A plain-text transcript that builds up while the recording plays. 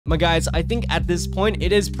My guys, I think at this point,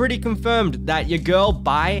 it is pretty confirmed that your girl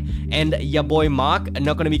Bai and your boy Marc are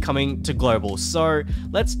not going to be coming to Global. So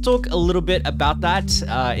let's talk a little bit about that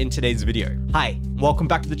in today's video. Hi, welcome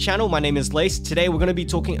back to the channel. My name is Lace. Today, we're going to be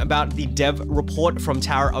talking about the dev report from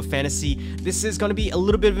Tower of Fantasy. This is going to be a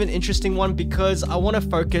little bit of an interesting one because I want to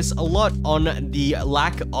focus a lot on the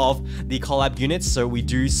lack of the collab units. So we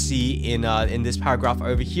do see in this paragraph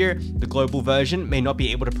over here, the global version may not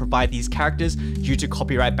be able to provide these characters due to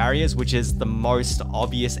copyright barriers, which is the most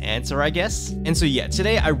obvious answer, I guess. And so yeah,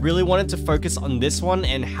 today I really wanted to focus on this one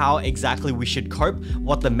and how exactly we should cope,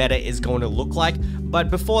 what the meta is going to look like. But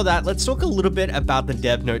before that, let's talk a little bit about the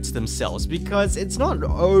dev notes themselves, because it's not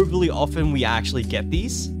overly often we actually get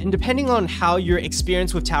these. And depending on how your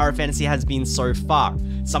experience with Tower of Fantasy has been so far,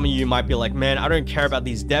 some of you might be like, man, I don't care about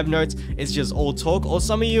these dev notes, it's just all talk. Or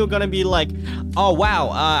some of you are gonna be like, oh wow,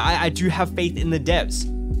 I do have faith in the devs.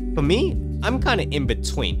 For me, I'm kind of in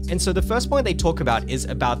between. And so the first point they talk about is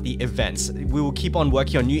about the events. We will keep on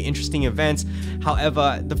working on new interesting events.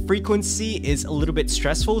 However, the frequency is a little bit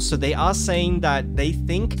stressful. So they are saying that they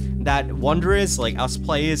think that Wanderers, like us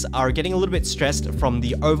players, are getting a little bit stressed from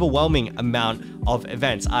the overwhelming amount of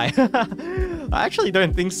events. I actually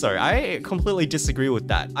don't think so. I completely disagree with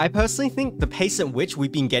that. I personally think the pace at which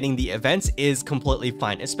we've been getting the events is completely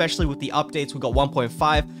fine, especially with the updates. We got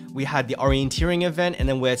 1.5. We had the orienteering event, and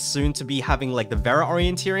then we're soon to be having like the Vera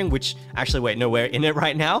orienteering, which actually, wait, no, we're in it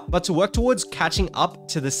right now. But to work towards catching up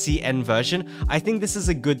to the CN version, I think this is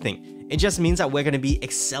a good thing. It just means that we're going to be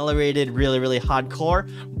accelerated really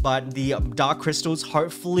hardcore, but the Dark Crystals,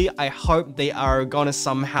 hopefully, I hope they are going to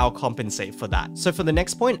somehow compensate for that. So for the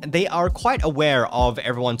next point, they are quite aware of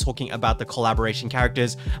everyone talking about the collaboration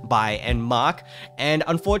characters, Bai and Marc, and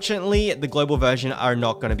unfortunately, the global version are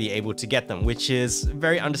not going to be able to get them, which is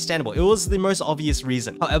very understandable. It was the most obvious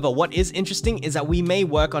reason. However, what is interesting is that we may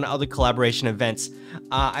work on other collaboration events.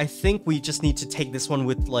 I think we just need to take this one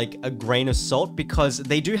with like a grain of salt, because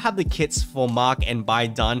they do have the kits for Marc and Bai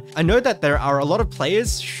done. I know that there are a lot of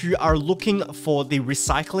players who are looking for the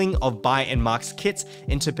recycling of Bai and Marc's kits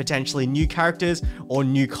into potentially new characters or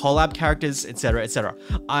new collab characters, etc, etc.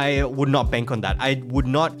 I would not bank on that. I would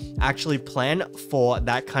not actually plan for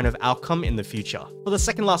that kind of outcome in the future. For the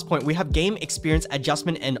second last point, we have game experience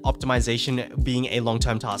adjustment and optimization being a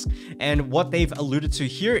long-term task. And what they've alluded to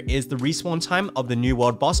here is the respawn time of the new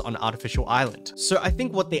world boss on Artificial Island. So I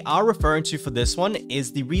think what they are referring to for this one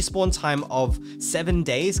is the respawn time of 7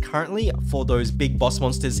 days currently for those big boss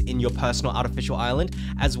monsters in your personal Artificial Island,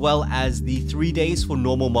 as well as the 3 days for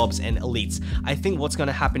normal mobs and elites. I think what's going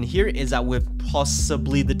to happen here is that with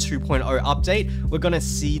possibly the 2.0 update, we're going to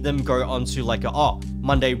see them go on to like a,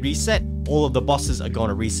 Monday reset, all of the bosses are going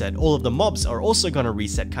to reset, all of the mobs are also going to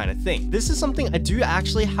reset kind of thing. This is something I do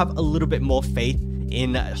actually have a little bit more faith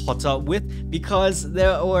in Hotter with, because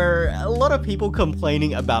there were a lot of people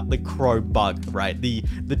complaining about the crow bug, right? The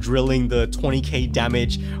drilling, the 20k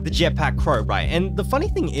damage, the jetpack crow, right? And the funny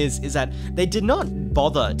thing is that they did not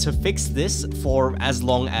bother to fix this for as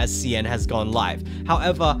long as CN has gone live.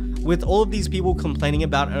 However, with all of these people complaining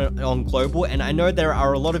about it on Global, and I know there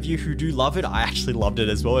are a lot of you who do love it, I actually loved it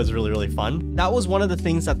as well, it was really fun. That was one of the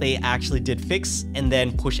things that they actually did fix and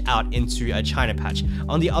then push out into a China patch.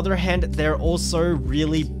 On the other hand, they're also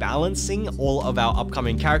really balancing all of our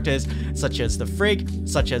upcoming characters, such as the Frigg,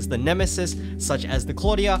 such as the Nemesis, such as the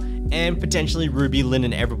Claudia, and potentially Ruby, Lin,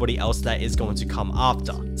 and everybody else that is going to come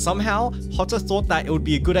after. Somehow, Hotter thought that it would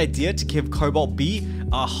be a good idea to give cobalt-b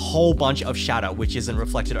a whole bunch of Shatter, which isn't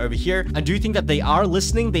reflected over here. I do think that they are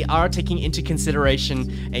listening, they are taking into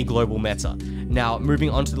consideration a global meta. Now, moving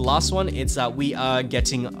on to the last one, it's that we are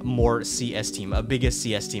getting more CS team, a bigger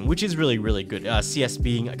CS team, which is really good, CS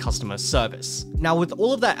being a customer service. Now, with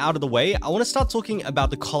all of that out of the way, I want to start talking about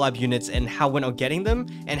the collab units and how we're not getting them,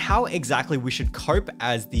 and how exactly we should cope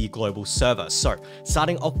as the global server. So,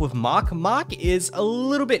 starting off with Marc. Marc is a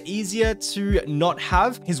little bit easier to not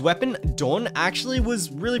have. His weapon, Dawn, actually was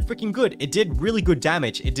really freaking good. It did really good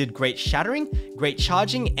damage. It did great shattering, great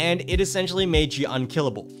charging, and it essentially made you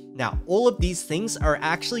unkillable. Now, all of these things are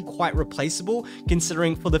actually quite replaceable,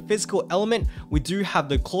 considering for the physical element, we do have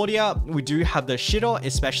the Claudia, we do have the Shitter,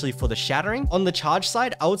 especially for the shattering. On the charge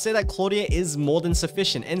side, I would say that Claudia is more than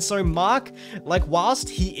sufficient. And so Marc, like, whilst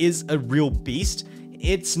he is a real beast,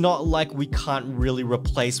 it's not like we can't really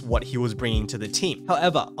replace what he was bringing to the team.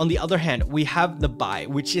 However, on the other hand, we have the Bai,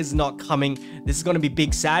 which is not coming. This is going to be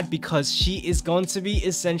big sad, because she is going to be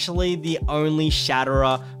essentially the only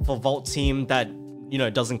Shatterer for Vault team that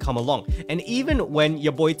doesn't come along. And even when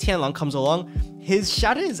your boy Tianlang comes along, his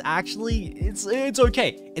shatter is actually, it's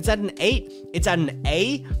okay. It's at an 8, it's at an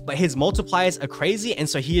A, but his multipliers are crazy, and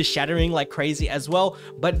so he is shattering like crazy as well.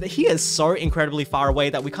 But he is so incredibly far away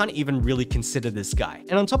that we can't even really consider this guy.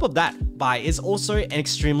 And on top of that, Bai is also an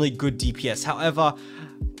extremely good DPS. However,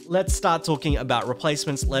 let's start talking about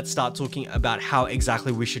replacements. Let's start talking about how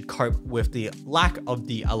exactly we should cope with the lack of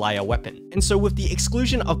the Alaya weapon. And so with the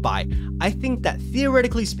exclusion of Bai, I think that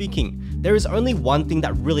theoretically speaking, there is only one thing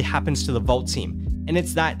that really happens to the Vault team, and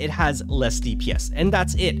it's that it has less DPS, and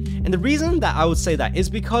that's it. And the reason that I would say that is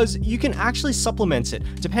because you can actually supplement it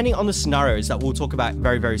depending on the scenarios that we'll talk about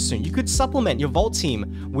very, very soon. You could supplement your Vault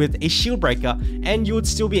team with a shield breaker and you would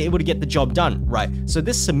still be able to get the job done, right? So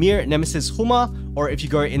this Samir Nemesis Huma, or if you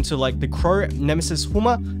go into like the Crow Nemesis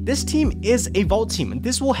Huma, this team is a Vault team, and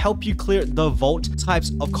this will help you clear the Vault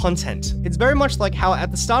types of content. It's very much like how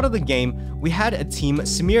at the start of the game, we had a team,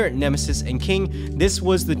 Samir, Nemesis, and King. This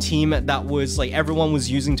was the team that was like everyone was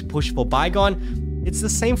using to push for Bygone. It's the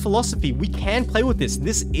same philosophy. We can play with this.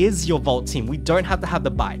 This is your Vault team. We don't have to have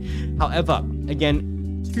the buy. However, again,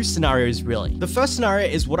 two scenarios really. The first scenario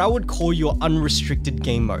is what I would call your unrestricted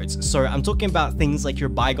game modes. So I'm talking about things like your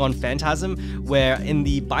Bygone Phantasm, where in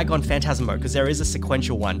the Bygone Phantasm mode, because there is a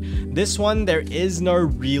sequential one, this one there is no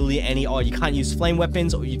really any, you can't use flame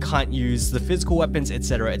weapons or you can't use the physical weapons,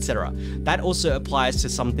 etc, etc. That also applies to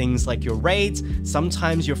some things like your raids,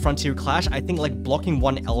 sometimes your Frontier Clash. I think like blocking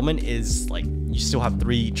one element is like, you still have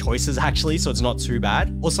 3 choices actually, so it's not too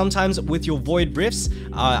bad. Or sometimes with your Void Rifts,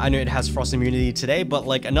 I know it has Frost Immunity today, but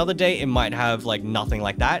like another day it might have like nothing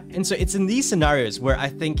like that. And so it's in these scenarios where I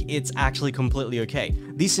think it's actually completely okay.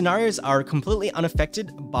 These scenarios are completely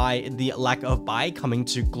unaffected by the lack of buy coming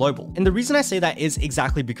to global. And the reason I say that is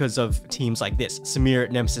exactly because of teams like this, Samir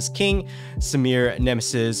Nemesis King, Samir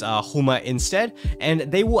Nemesis Huma instead, and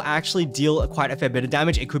they will actually deal quite a fair bit of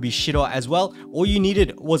damage. It could be Shatter as well. All you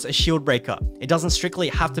needed was a shield breaker. It doesn't strictly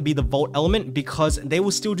have to be the Vault element because they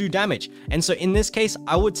will still do damage. And so in this case,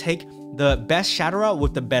 I would take the best Shatterer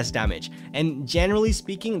with the best damage. And generally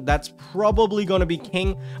speaking, that's probably going to be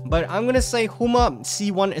King, but I'm going to say Huma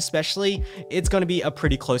C1 especially, it's going to be a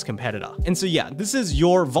pretty close competitor. And so yeah, this is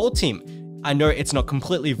your Vault team. I know it's not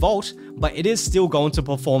completely Vault, but it is still going to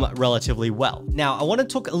perform relatively well. Now, I want to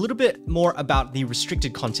talk a little bit more about the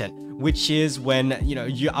restricted content, which is when,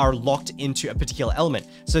 you are locked into a particular element.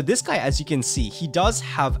 So this guy, as you can see, he does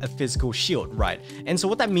have a physical shield, right? And so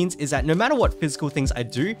what that means is that no matter what physical things I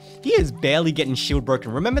do, he is barely getting shield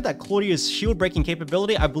broken. Remember that Claudia's shield breaking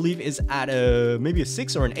capability, I believe, is at maybe a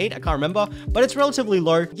 6 or an 8, I can't remember, but it's relatively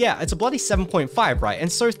low. Yeah, it's a bloody 7.5, right?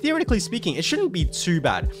 And so theoretically speaking, it shouldn't be too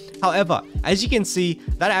bad. However, as you can see,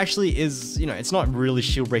 that actually is, it's not really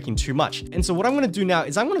shield breaking too much. And so what I'm going to do now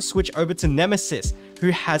is I'm going to switch over to Nemesis, who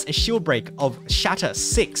has a shield break of Shatter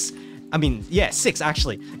 6. I mean, yeah, 6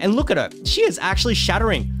 actually. And look at her. She is actually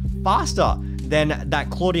shattering faster than that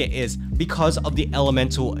Claudia is because of the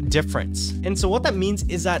elemental difference. And so what that means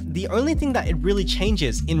is that the only thing that it really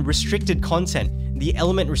changes in restricted content, the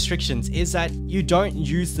element restrictions, is that you don't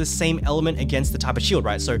use the same element against the type of shield,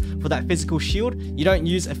 right? So for that physical shield, you don't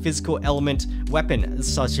use a physical element weapon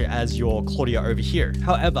such as your Claudia over here.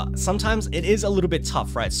 However, sometimes it is a little bit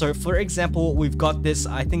tough, right? So for example, we've got this,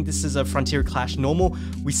 I think this is a Frontier Clash normal.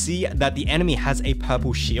 We see that the enemy has a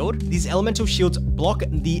purple shield. These elemental shields block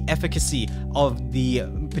the efficacy of the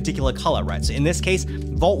particular color, right? So in this case,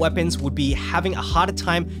 Vault weapons would be having a harder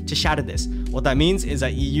time to shatter this. What that means is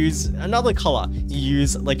that you use another color. You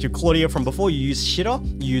use like your Claudia from before, you use Shatter,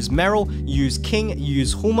 you use Meryl, you use King, you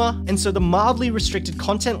use Huma. And so the mildly restricted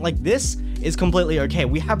content like this is completely okay.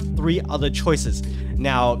 We have 3 other choices.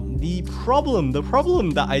 Now, the problem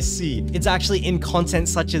that I see, it's actually in content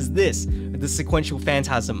such as this, the sequential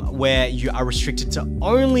phantasm, where you are restricted to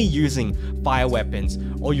only using fire weapons,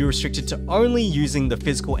 or you're restricted to only using the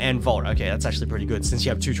physical and Vault. Okay, that's actually pretty good since you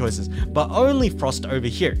have 2 choices, but only Frost over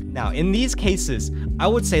here. Now, in these cases, I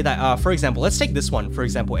would say that, for example, let's take this one, for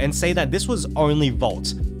example, and say that this was only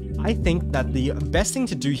Vault. I think that the best thing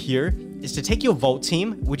to do here is to take your Vault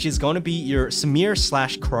team, which is going to be your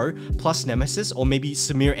Samir/Crow plus Nemesis, or maybe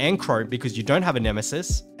Samir and Crow because you don't have a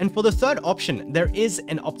Nemesis. And for the third option, there is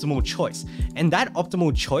an optimal choice. And that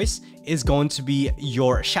optimal choice is going to be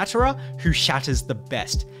your Shatterer, who shatters the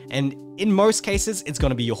best. And in most cases, it's going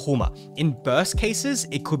to be your Huma. In burst cases,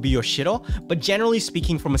 it could be your Shatter, but generally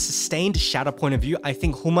speaking, from a sustained shatter point of view, I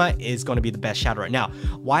think Huma is going to be the best Shatterer. Now,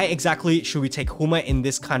 why exactly should we take Huma in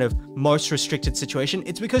this kind of most restricted situation?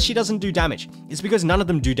 It's because she doesn't do damage. It's because none of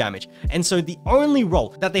them do damage. And so the only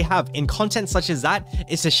role that they have in content such as that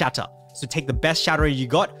is to shatter. So take the best Shatterer you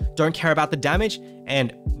got, don't care about the damage,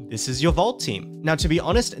 and this is your vault team. Now, to be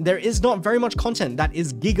honest, there is not very much content that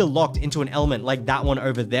is giga locked into an element like that one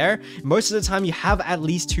over there. Most of the time you have at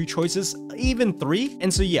least 2 choices, even 3.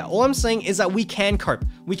 And so yeah, all I'm saying is that we can cope.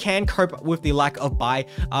 We can cope with the lack of Bai.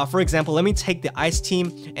 For example, let me take the ice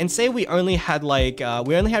team and say we only had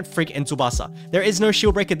Freak and Tsubasa. There is no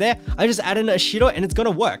shield breaker there. I just add in a Shido and it's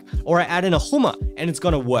gonna work. Or I add in a Huma and it's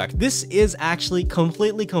gonna work. This is actually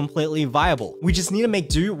completely viable. We just need to make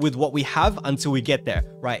do with what we have until we get there,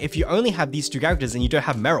 right? If you only have these 2 characters and you don't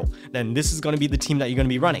have Meryl, then this is going to be the team that you're going to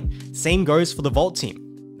be running. Same goes for the Vault team.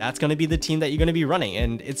 That's going to be the team that you're going to be running,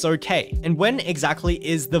 and it's okay. And when exactly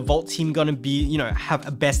is the Vault team going to be, have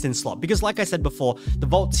a best in slot? Because like I said before, the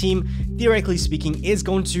Vault team, theoretically speaking, is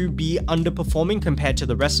going to be underperforming compared to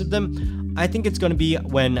the rest of them. I think it's going to be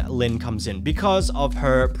when Lin comes in because of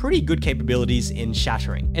her pretty good capabilities in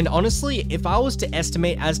shattering. And honestly, if I was to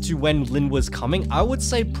estimate as to when Lin was coming, I would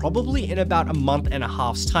say probably in about a month and a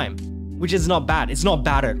half's time. Which is not bad. It's not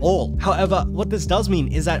bad at all. However, what this does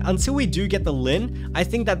mean is that until we do get the Lin, I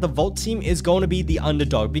think that the Vault team is going to be the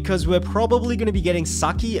underdog because we're probably going to be getting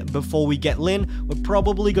Saki before we get Lin. We're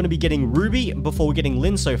probably going to be getting Ruby before we're getting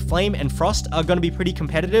Lin, so Flame and Frost are going to be pretty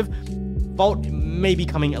competitive. Vault may be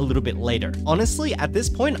coming a little bit later. Honestly, at this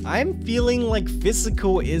point, I'm feeling like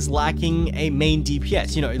Physical is lacking a main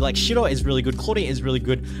DPS. Like Shido is really good, Claudia is really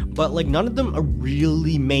good, but like none of them are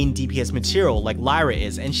really main DPS material like Lyra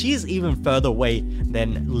is, and she is even further away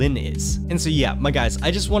than Lin is. And so yeah, my guys, I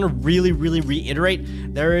just want to really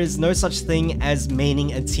reiterate, there is no such thing as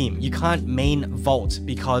maining a team. You can't main Vault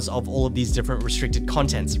because of all of these different restricted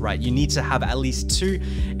contents, right? You need to have at least 2,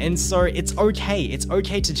 and so it's okay. It's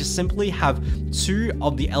okay to just simply have 2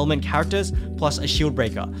 of the element characters plus a shield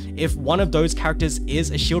breaker. If one of those characters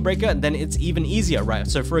is a shield breaker, then it's even easier, right?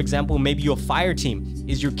 So for example, maybe your fire team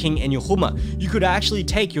is your King and your Huma. You could actually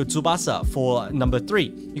take your Tsubasa for number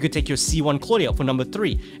 3. You could take your C1 Claudia for number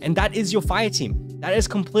 3, and that is your fire team. That is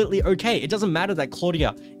completely okay. It doesn't matter that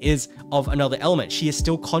Claudia is of another element. She is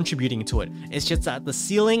still contributing to it. It's just that the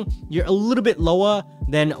ceiling, you're a little bit lower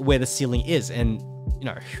than where the ceiling is, and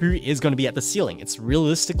who is going to be at the ceiling? It's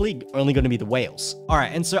realistically only going to be the whales. All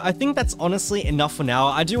right, and so I think that's honestly enough for now.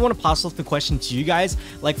 I do want to pass off the question to you guys.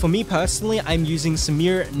 Like for me personally, I'm using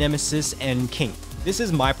Samir, Nemesis, and King. This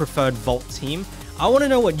is my preferred Vault team. I want to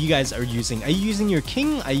know what you guys are using. Are you using your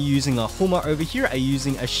King? Are you using a Huma over here? Are you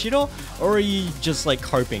using a Shido? Or are you just like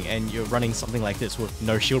coping and you're running something like this with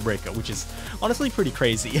no shield breaker, which is honestly pretty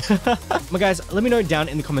crazy. My guys, let me know down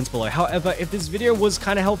in the comments below. However, if this video was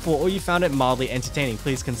kind of helpful or you found it mildly entertaining,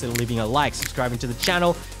 please consider leaving a like, subscribing to the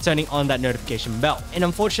channel, turning on that notification bell. And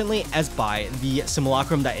unfortunately, as by the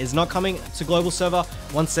simulacrum that is not coming to global server,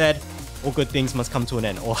 once said, all good things must come to an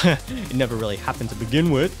end, or it never really happened to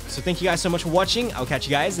begin with. So thank you guys so much for watching. I'll catch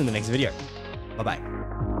you guys in the next video. Bye-bye.